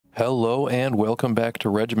Hello and welcome back to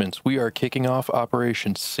Regiments. We are kicking off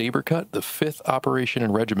Operation Sabre Cut, the 5th operation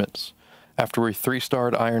in Regiments. After we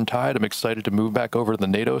 3-starred Iron Tide, I'm excited to move back over to the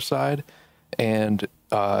NATO side and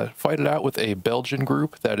fight it out with a Belgian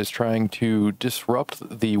group that is trying to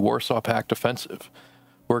disrupt the Warsaw Pact offensive.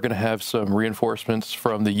 We're going to have some reinforcements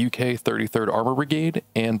from the UK 33rd Armor Brigade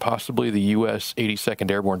and possibly the US 82nd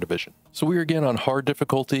Airborne Division. So we are again on hard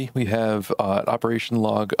difficulty. We have an operation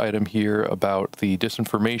log item here about the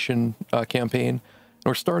disinformation campaign. And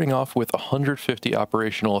we're starting off with 150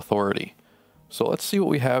 operational authority. So let's see what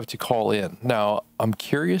we have to call in. Now, I'm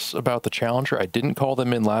curious about the Challenger. I didn't call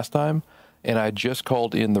them in last time, and I just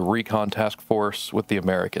called in the Recon task force with the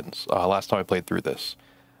Americans last time I played through this.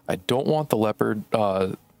 I don't want the Leopard.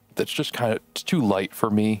 That's just kind of too light for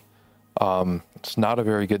me. It's not a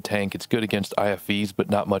very good tank. It's good against IFVs, but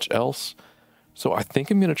not much else. So I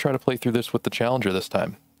think I'm going to try to play through this with the Challenger this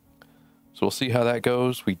time. So we'll see how that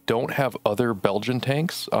goes. We don't have other Belgian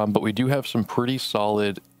tanks, but we do have some pretty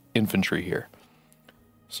solid infantry here.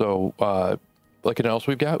 So like what else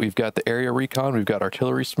we've got the area recon, we've got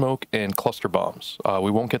artillery smoke, and cluster bombs.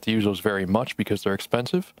 We won't get to use those very much because they're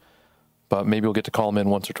expensive, but maybe we'll get to call them in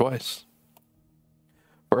once or twice.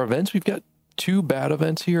 For events, we've got 2 bad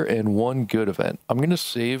events here and 1 good event. I'm going to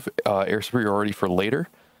save air superiority for later.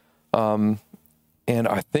 And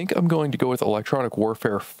I think I'm going to go with electronic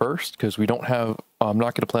warfare first because we don't have, I'm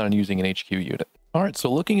not going to plan on using an HQ unit. All right, so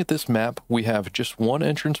looking at this map, we have just 1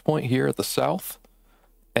 entrance point here at the south.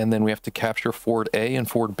 And then we have to capture Fort A and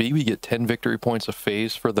Fort B. We get 10 victory points a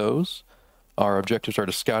phase for those. Our objectives are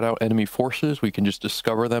to scout out enemy forces. We can just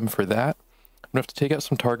discover them for that. I'm going to have to take out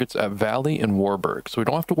some targets at Valley and Warburg, so we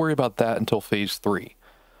don't have to worry about that until phase 3.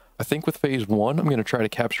 I think with phase 1, I'm going to try to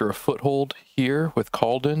capture a foothold here with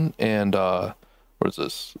Calden and, what is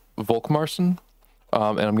this, Volkmarsen,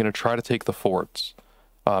 and I'm going to try to take the forts,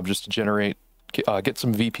 just to generate, get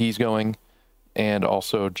some VPs going, and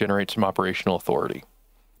also generate some operational authority.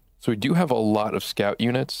 So we do have a lot of scout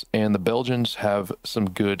units, and the Belgians have some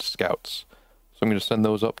good scouts. So I'm going to send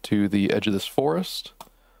those up to the edge of this forest.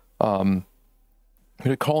 I'm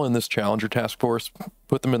going to call in this Challenger task force,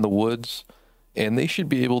 put them in the woods, and they should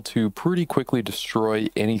be able to pretty quickly destroy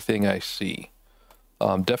anything I see.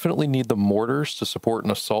 Definitely need the mortars to support an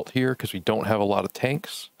assault here because we don't have a lot of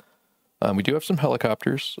tanks. We do have some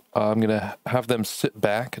helicopters. I'm going to have them sit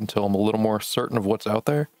back until I'm a little more certain of what's out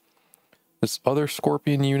there. This other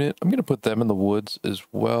Scorpion unit, I'm going to put them in the woods as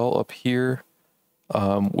well up here.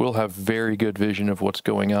 We'll have very good vision of what's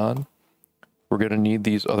going on. We're going to need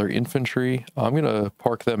these other infantry. I'm going to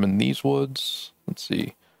park them in these woods. Let's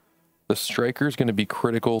see. The striker is going to be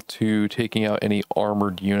critical to taking out any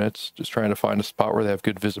armored units. Just trying to find a spot where they have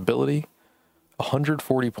good visibility.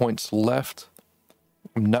 140 points left.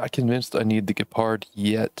 I'm not convinced I need the Gepard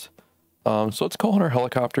yet. So let's call in our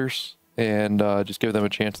helicopters and just give them a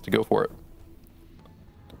chance to go for it.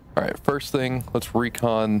 All right, first thing, let's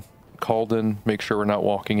recon Calden. Make sure we're not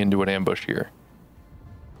walking into an ambush here.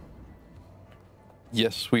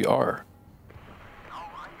 Yes, we are.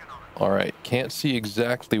 All right, can't see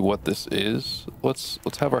exactly what this is. Let's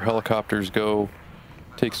have our helicopters go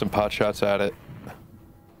take some pot shots at it.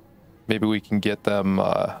 Maybe we can get them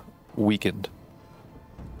weakened.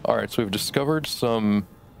 All right, so we've discovered some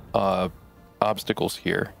obstacles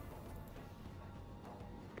here.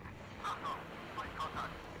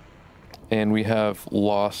 And we have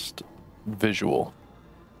lost visual.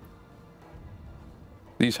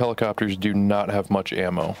 These helicopters do not have much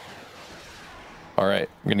ammo. All right,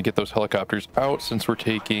 I'm going to get those helicopters out since we're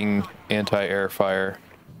taking anti-air fire.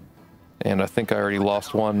 And I think I already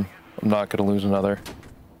lost one. I'm not going to lose another.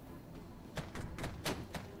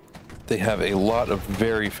 They have a lot of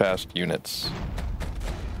very fast units.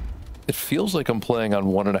 It feels like I'm playing on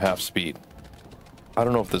 1.5 speed. I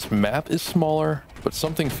don't know if this map is smaller, but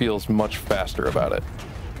something feels much faster about it.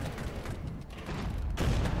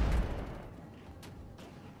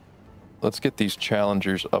 Let's get these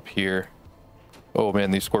Challengers up here. Oh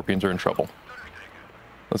man, these Scorpions are in trouble.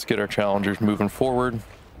 Let's get our Challengers moving forward.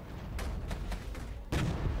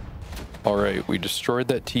 All right, we destroyed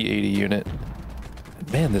that T-80 unit.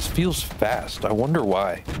 Man, this feels fast. I wonder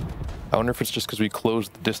why. I wonder if it's just because we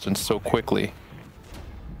closed the distance so quickly.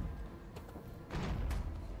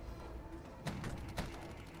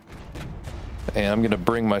 And I'm going to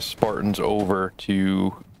bring my Spartans over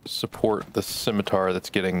to support the Scimitar that's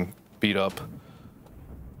getting beat up.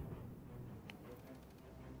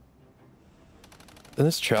 And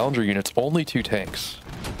this Challenger unit's only 2 tanks,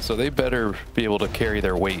 so they better be able to carry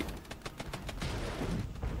their weight.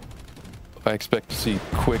 I expect to see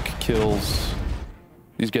quick kills.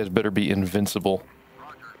 These guys better be invincible.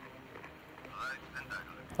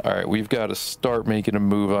 All right, we've got to start making a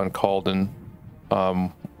move on Calden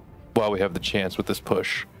while we have the chance with this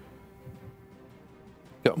push.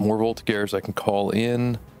 Got more Voltigairs I can call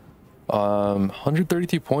in.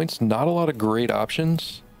 132 points, not a lot of great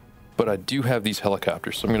options, but I do have these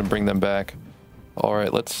helicopters, so I'm going to bring them back. All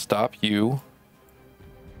right, let's stop you.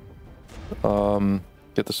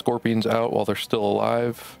 Get the Scorpions out while they're still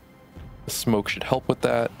alive. The smoke should help with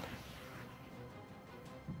that.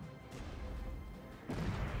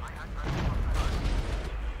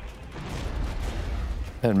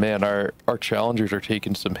 And man, our challengers are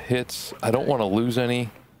taking some hits. I don't want to lose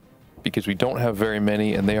any because we don't have very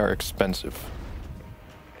many and they are expensive.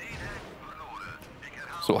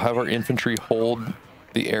 So we'll have our infantry hold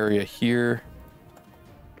the area here.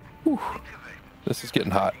 Whew. This is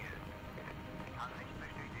getting hot.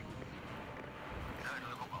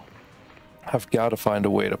 I've got to find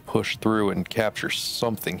a way to push through and capture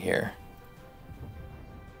something here.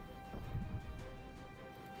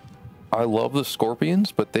 I love the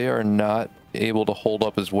Scorpions, but they are not able to hold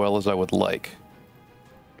up as well as I would like.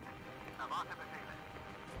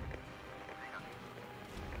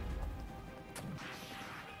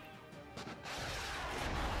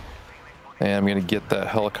 And I'm going to get that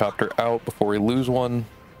helicopter out before we lose one.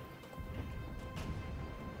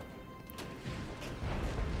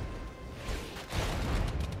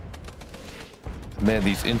 Man,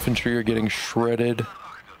 these infantry are getting shredded.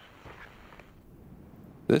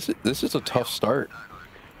 This is a tough start.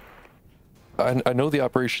 I know the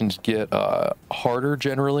operations get harder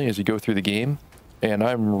generally as you go through the game, and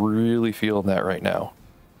I'm really feeling that right now.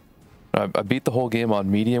 I beat the whole game on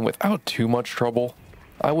medium without too much trouble.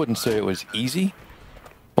 I wouldn't say it was easy,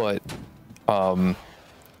 but there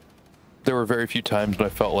were very few times when I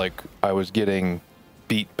felt like I was getting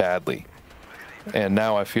beat badly. And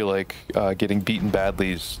now I feel like getting beaten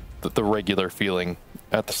badly is the regular feeling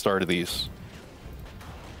at the start of these.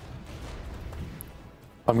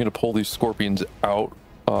 I'm going to pull these Scorpions out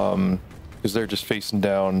because they're just facing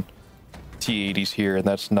down T-80s here, and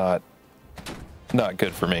that's not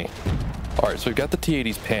good for me. All right, so we've got the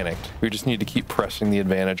T-80s panicked. We just need to keep pressing the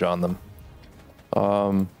advantage on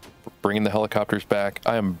them. Bringing the helicopters back.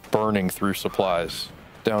 I am burning through supplies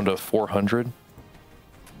down to 400.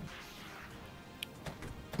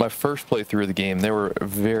 My first playthrough of the game, there were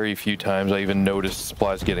very few times I even noticed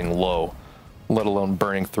supplies getting low, let alone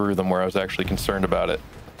burning through them where I was actually concerned about it.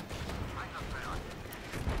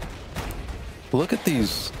 Look at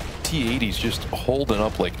these T-80s just holding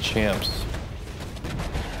up like champs.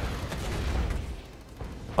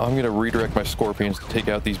 I'm going to redirect my Scorpions to take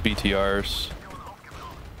out these BTRs.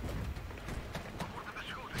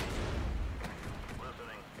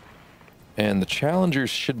 And the Challengers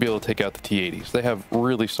should be able to take out the T-80s. They have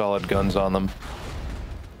really solid guns on them.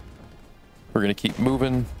 We're going to keep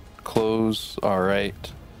moving. Close. All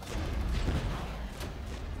right.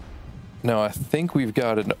 Now I think we've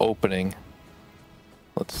got an opening.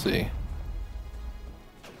 Let's see.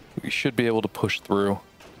 We should be able to push through.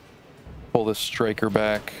 Pull this striker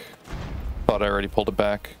back. Thought I already pulled it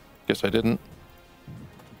back. Guess I didn't.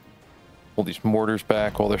 Pull these mortars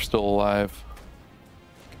back while they're still alive.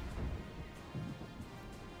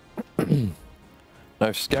 Now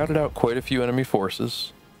I've scouted out quite a few enemy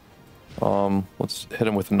forces. Let's hit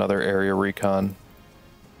them with another area recon.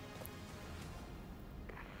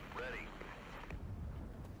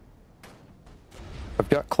 I've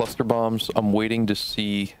got cluster bombs. I'm waiting to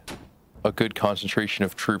see a good concentration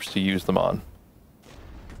of troops to use them on.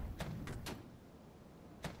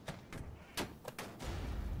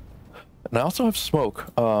 And I also have smoke.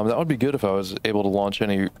 That would be good if I was able to launch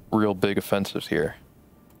any real big offensives here.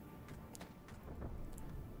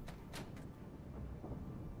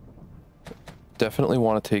 Definitely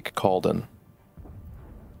want to take Calden.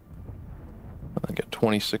 I got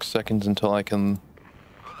 26 seconds until I can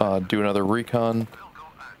do another recon.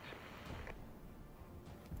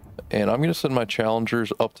 And I'm going to send my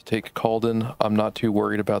challengers up to take Calden. I'm not too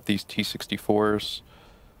worried about these T-64s.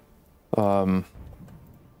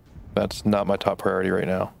 That's not my top priority right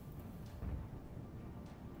now.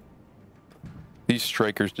 These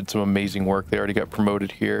strikers did some amazing work. They already got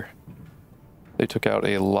promoted here. They took out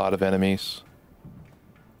a lot of enemies.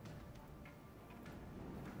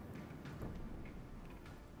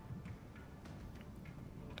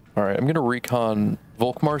 All right, I'm going to recon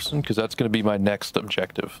Volkmarsen because that's going to be my next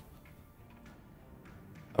objective.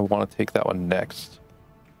 I want to take that one next.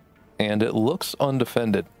 And it looks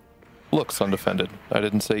undefended. Looks undefended. I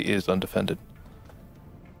didn't say is undefended.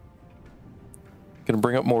 Going to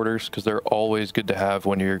bring up mortars because they're always good to have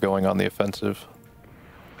when you're going on the offensive.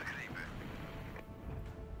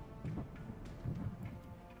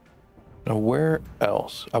 Now, where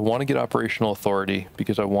else? I want to get operational authority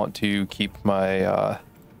because I want to keep my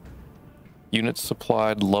units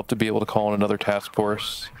supplied. Love to be able to call in another task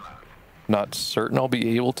force. Not certain I'll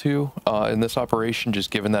be able to in this operation, just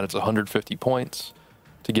given that it's 150 points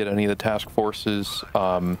to get any of the task forces.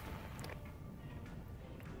 And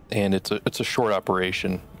it's a short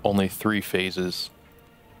operation, only 3 phases.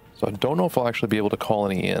 So I don't know if I'll actually be able to call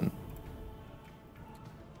any in.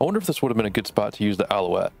 I wonder if this would have been a good spot to use the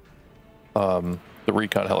Alouette, the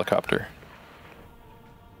Recon helicopter.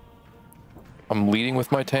 I'm leading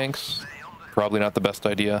with my tanks. Probably not the best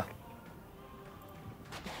idea.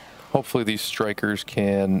 Hopefully these strikers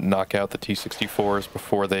can knock out the T-64s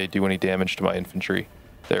before they do any damage to my infantry.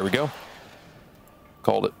 There we go.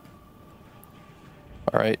 Called it.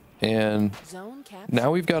 All right, and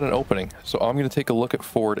now we've got an opening. So I'm going to take a look at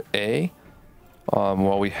Forward A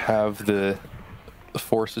while we have the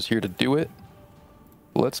forces here to do it.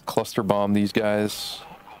 Let's cluster bomb these guys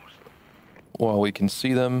while we can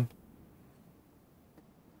see them.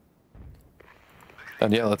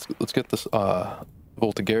 And yeah, let's get this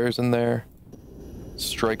Voltigeurs in there.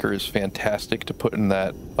 Striker is fantastic to put in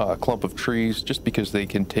that clump of trees just because they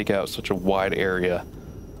can take out such a wide area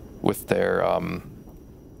with their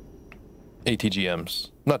ATGMs.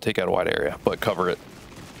 Not take out a wide area, but cover it.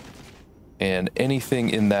 And anything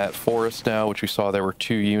in that forest now, which we saw there were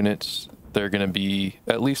 2 units, they're going to be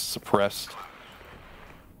at least suppressed.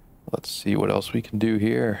 Let's see what else we can do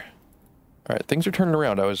here. All right, things are turning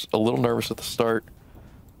around. I was a little nervous at the start,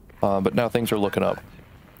 but now things are looking up.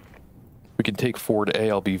 We can take Forward A,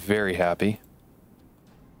 I'll be very happy.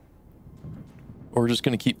 We're just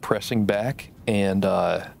going to keep pressing back and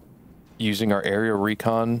using our aerial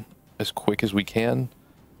recon as quick as we can.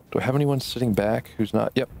 Do I have anyone sitting back who's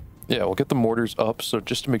not? Yep. Yeah, we'll get the mortars up, so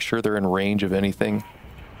just to make sure they're in range of anything.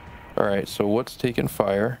 All right, so what's taking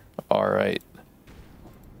fire? All right.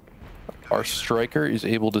 Our striker is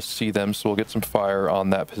able to see them, so we'll get some fire on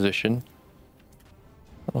that position.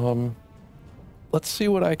 Let's see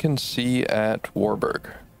what I can see at Warburg.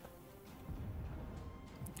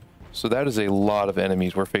 So that is a lot of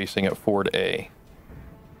enemies we're facing at Forward A.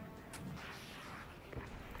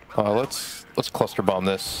 Let's cluster bomb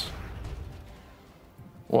this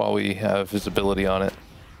while we have visibility on it.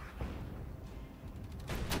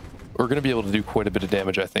 We're going to be able to do quite a bit of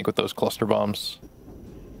damage, I think, with those cluster bombs,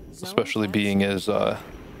 especially being as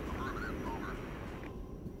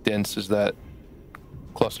dense as that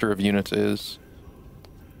cluster of units is.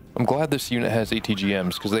 I'm glad this unit has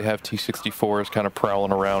ATGMs because they have T-64s kind of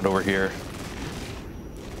prowling around over here.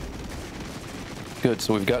 Good,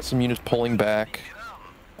 so we've got some units pulling back.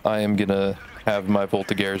 I am going to have my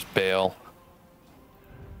Voltigeurs bail.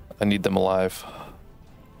 I need them alive.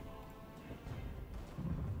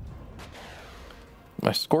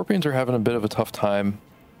 My Scorpions are having a bit of a tough time.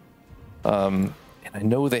 And I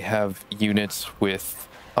know they have units with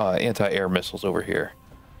anti-air missiles over here.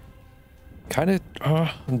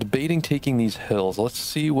 I'm debating taking these hills. Let's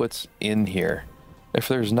see what's in here. If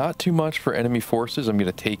there's not too much for enemy forces, I'm going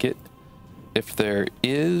to take it. If there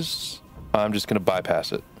is, I'm just going to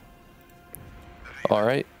bypass it. All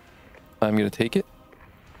right, I'm going to take it.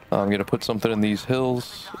 I'm going to put something in these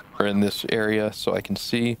hills, or in this area, so I can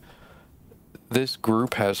see. This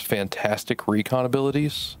group has fantastic recon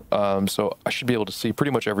abilities, so I should be able to see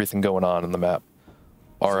pretty much everything going on in the map.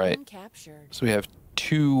 All right, so we have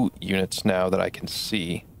 2 units now that I can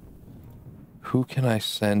see. Who can I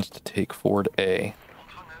send to take Forward A?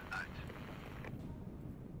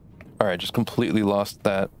 All right, just completely lost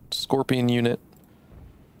that Scorpion unit.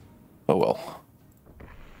 Oh well.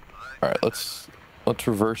 All right, let's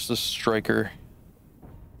reverse this striker.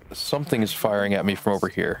 Something is firing at me from over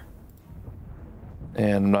here,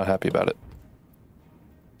 and I'm not happy about it.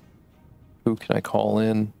 Who can I call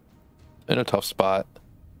in a tough spot?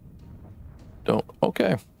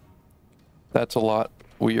 Okay. That's a lot.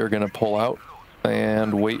 We are going to pull out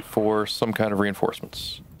and wait for some kind of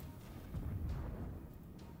reinforcements.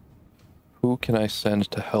 Who can I send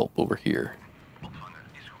to help over here?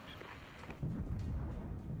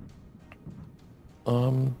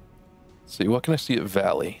 Let's see, what can I see at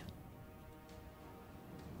Valley?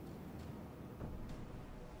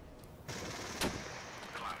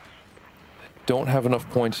 Don't have enough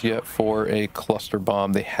points yet for a cluster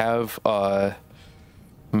bomb. They have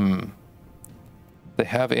they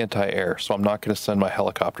have anti-air, so I'm not going to send my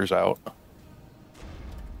helicopters out.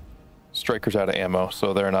 Striker's out of ammo,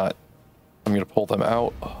 so they're not. I'm going to pull them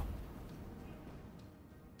out.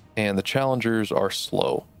 And the challengers are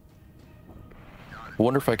slow. I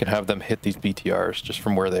wonder if I can have them hit these BTRs just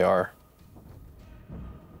from where they are,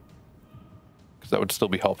 because that would still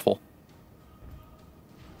be helpful.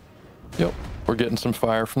 Yep, we're getting some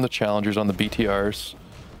fire from the challengers on the BTRs.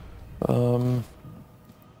 Alright,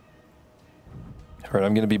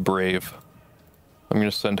 I'm going to be brave. I'm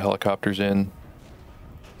going to send helicopters in.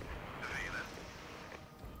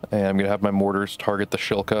 And I'm going to have my mortars target the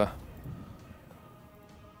Shilka.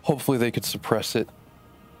 Hopefully they could suppress it.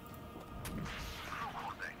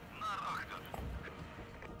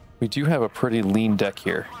 We do have a pretty lean deck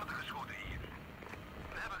here.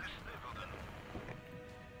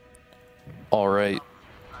 All right.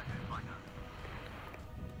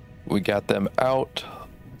 We got them out.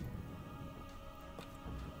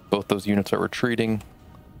 Both those units are retreating.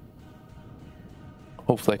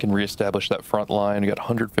 Hopefully I can reestablish that front line. We got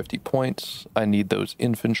 150 points. I need those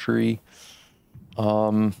infantry.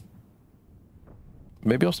 Maybe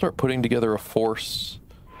I'll start putting together a force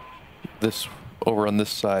this over on this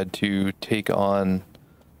side to take on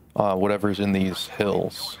whatever's in these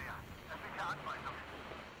hills.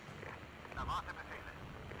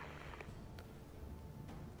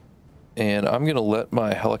 And I'm going to let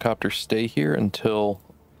my helicopter stay here until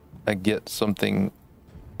I get something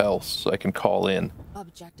else I can call in.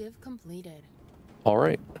 Objective completed. All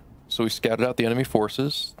right. So we scouted out the enemy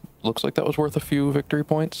forces. Looks like that was worth a few victory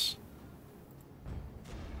points.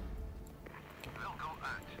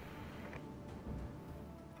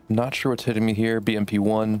 Not sure what's hitting me here.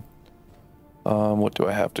 BMP-1. What do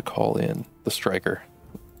I have to call in? The Striker.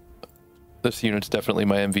 This unit's definitely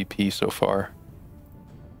my MVP so far.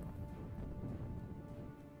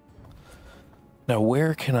 Now,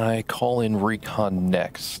 where can I call in Recon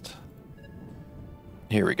next?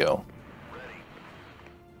 Here we go.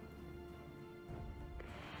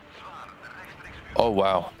 Oh,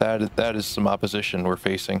 wow. That is some opposition we're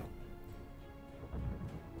facing.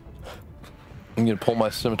 I'm going to pull my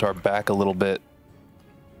scimitar back a little bit,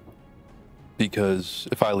 because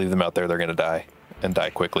if I leave them out there, they're going to die, and die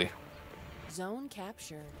quickly. Zone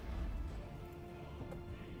captured.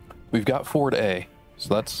 We've got Fort A,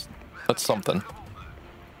 so that's something.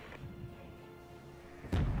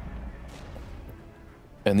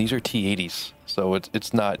 And these are T-80s, so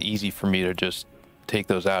it's not easy for me to just take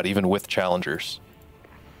those out, even with challengers.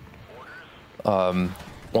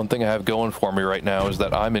 One thing I have going for me right now is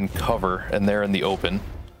that I'm in cover and they're in the open.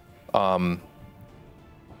 But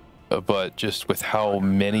just with how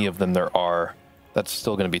many of them there are, that's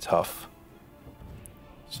still going to be tough.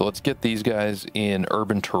 So let's get these guys in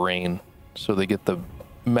urban terrain so they get the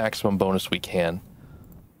maximum bonus we can.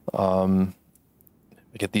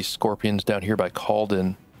 Get these Scorpions down here by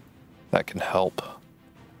Calden. That can help.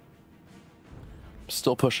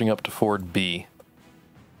 Still pushing up to Ford B.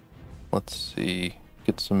 Let's see.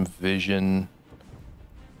 Get some vision.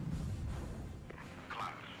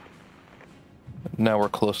 Now we're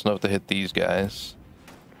close enough to hit these guys.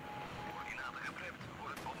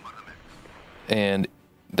 And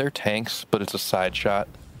they're tanks, but it's a side shot.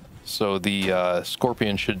 So the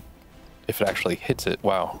Scorpion should, if it actually hits it,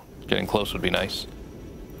 wow, getting close would be nice.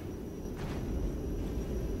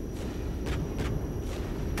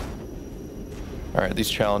 Alright, these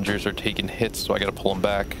challengers are taking hits, so I gotta pull them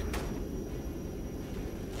back.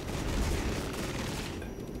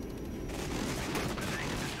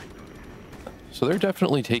 So they're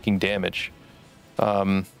definitely taking damage.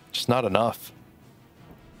 Just not enough.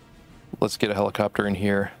 Let's get a helicopter in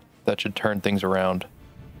here. That should turn things around.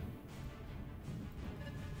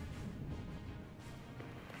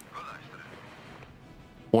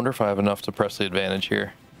 Wonder if I have enough to press the advantage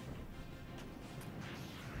here.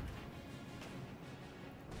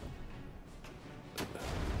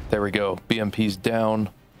 There we go. BMP's down.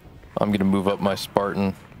 I'm going to move up my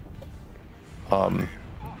Spartan.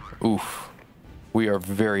 Oof. We are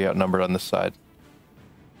very outnumbered on this side.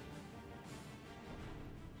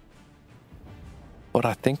 But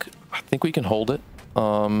I think we can hold it.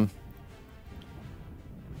 What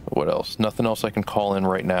else? Nothing else I can call in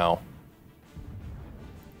right now.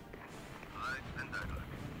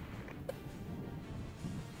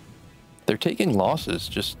 They're taking losses,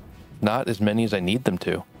 just not as many as I need them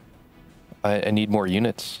to. I need more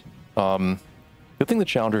units. Good thing the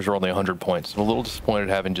challengers are only 100 points. I'm a little disappointed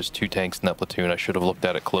having just 2 tanks in that platoon. I should have looked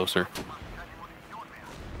at it closer.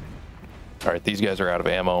 All right, these guys are out of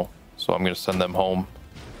ammo, so I'm going to send them home.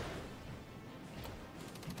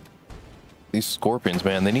 These Scorpions,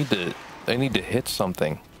 man, they need to hit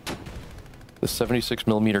something. The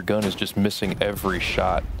 76mm gun is just missing every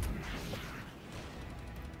shot.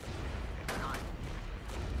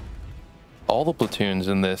 All the platoons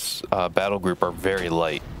in this battle group are very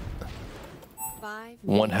light.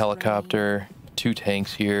 1 helicopter, 2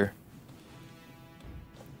 tanks here.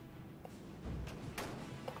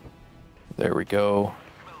 There we go.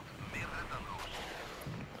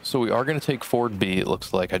 So we are going to take Ford B, it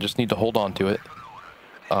looks like. I just need to hold on to it.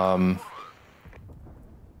 I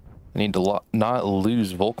need to not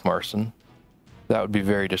lose Volkmarsen. That would be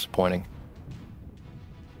very disappointing.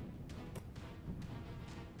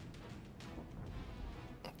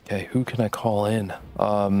 Okay, who can I call in?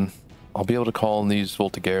 I'll be able to call in these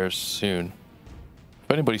Voltigeurs soon.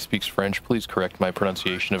 If anybody speaks French, please correct my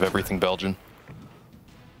pronunciation of everything Belgian.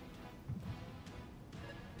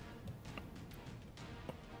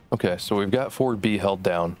 Okay, so we've got Ford B held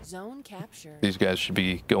down. Zone capture. These guys should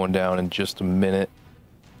be going down in just a minute.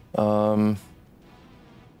 One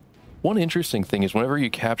interesting thing is whenever you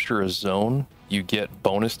capture a zone, you get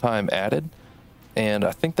bonus time added. And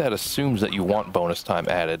I think that assumes that you want bonus time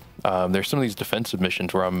added. There's some of these defensive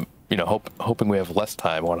missions where I'm, you know, hoping we have less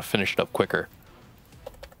time. I want to finish it up quicker.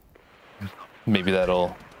 Maybe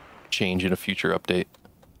that'll change in a future update.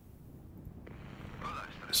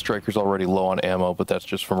 Striker's already low on ammo, but that's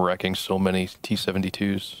just from wrecking so many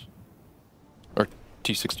T-72s. Or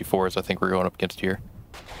T-64s, I think we're going up against here.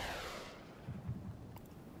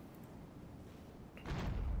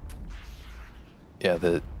 Yeah,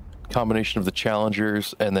 the combination of the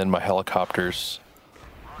Challengers and then my helicopters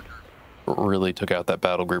really took out that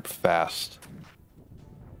battle group fast.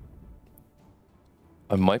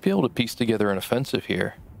 I might be able to piece together an offensive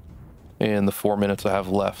here in the 4 minutes I have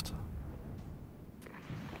left.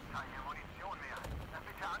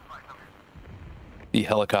 The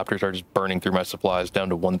helicopters are just burning through my supplies down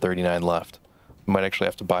to 139 left. I might actually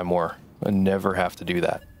have to buy more. I never have to do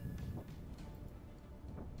that.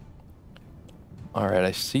 Alright,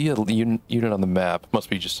 I see a unit on the map. Must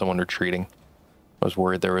be just someone retreating. I was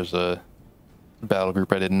worried there was a battle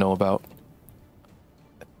group I didn't know about.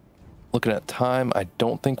 Looking at time, I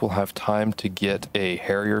don't think we'll have time to get a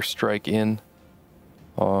Harrier strike in.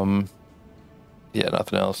 Yeah,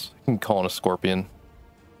 nothing else. I can call in a Scorpion.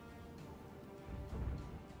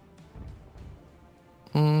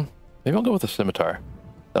 Maybe I'll go with a Scimitar.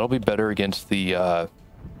 That'll be better against the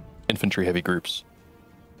infantry heavy groups.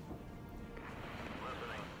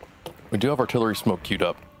 We do have artillery smoke queued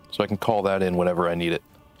up, so I can call that in whenever I need it.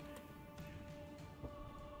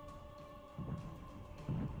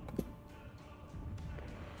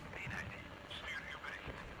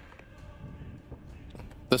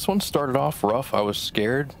 This one started off rough. I was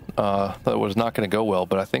scared that it was not going to go well,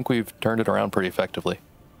 but I think we've turned it around pretty effectively.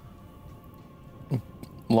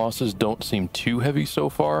 Losses don't seem too heavy so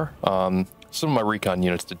far. Some of my recon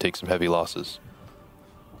units did take some heavy losses.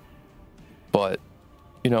 But,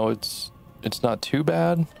 you know, it's not too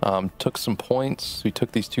bad. Took some points. We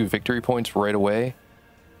took these 2 victory points right away.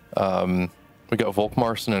 We got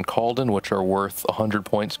Volkmarsen and Calden, which are worth 100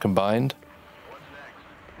 points combined.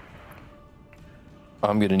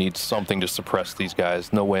 I'm going to need something to suppress these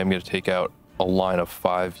guys. No way I'm going to take out a line of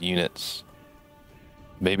 5 units.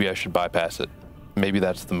 Maybe I should bypass it. Maybe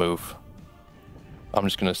that's the move. I'm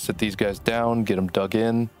just going to sit these guys down, get them dug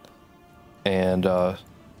in, and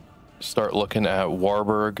start looking at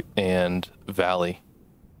Warburg and Valley.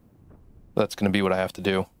 That's going to be what I have to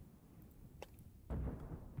do.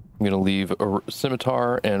 I'm going to leave a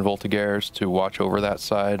Scimitar and Voltigeurs to watch over that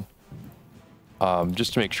side,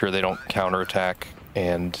 just to make sure they don't counterattack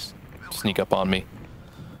and sneak up on me.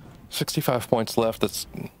 65 points left. That's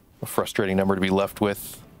a frustrating number to be left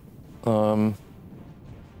with. Can't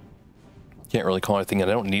really call anything in.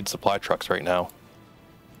 I don't need supply trucks right now.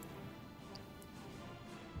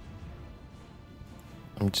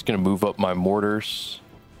 I'm just going to move up my mortars.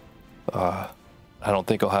 I don't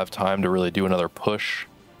think I'll have time to really do another push.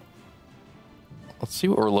 Let's see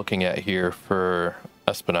what we're looking at here for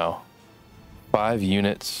Espinal. 5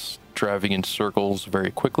 units driving in circles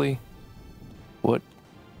very quickly. What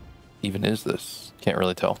even is this? Can't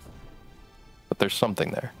really tell. But there's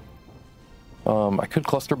something there. I could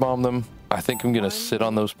cluster bomb them. I think I'm going to sit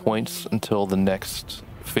on those points until the next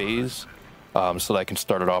phase, so that I can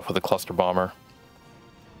start it off with a cluster bomber.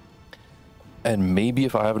 And maybe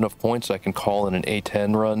if I have enough points, I can call in an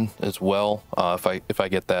A-10 run as well, if I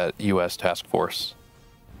get that U.S. task force.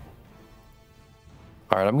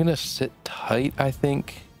 All right, I'm going to sit tight, I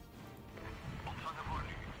think.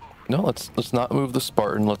 No, let's not move the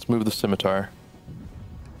Spartan. Let's move the Scimitar.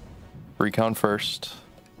 Recon first.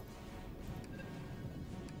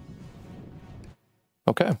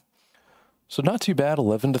 Okay, so not too bad.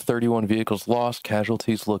 11 to 31 vehicles lost.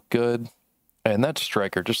 Casualties look good. And that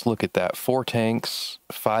Striker, just look at that. 4 tanks,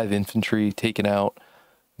 5 infantry taken out.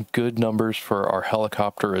 Good numbers for our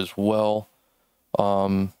helicopter as well.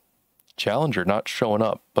 Challenger not showing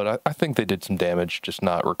up, but I think they did some damage, just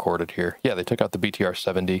not recorded here. Yeah, they took out the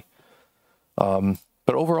BTR-70. But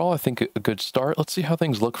But overall, I think a good start. Let's see how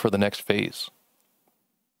things look for the next phase.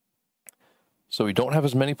 So we don't have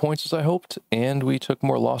as many points as I hoped, and we took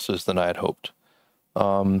more losses than I had hoped.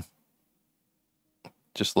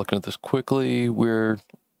 Just looking at this quickly, we're,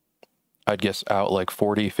 I'd guess, out like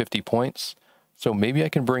 40, 50 points. So maybe I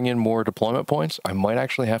can bring in more deployment points. I might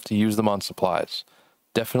actually have to use them on supplies.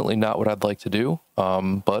 Definitely not what I'd like to do,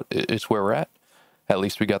 but it's where we're at. At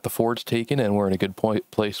least we got the forge taken, and we're in a good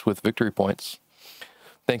place with victory points.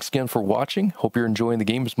 Thanks again for watching. Hope you're enjoying the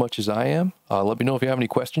game as much as I am. Let me know if you have any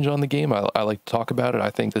questions on the game. I like to talk about it.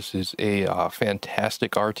 I think this is a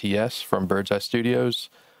fantastic RTS from Bird's Eye Studios.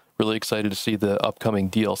 Really excited to see the upcoming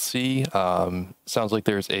DLC. Sounds like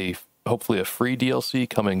there's hopefully a free DLC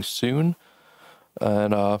coming soon.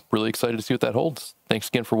 And really excited to see what that holds. Thanks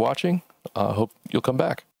again for watching. Hope you'll come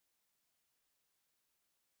back.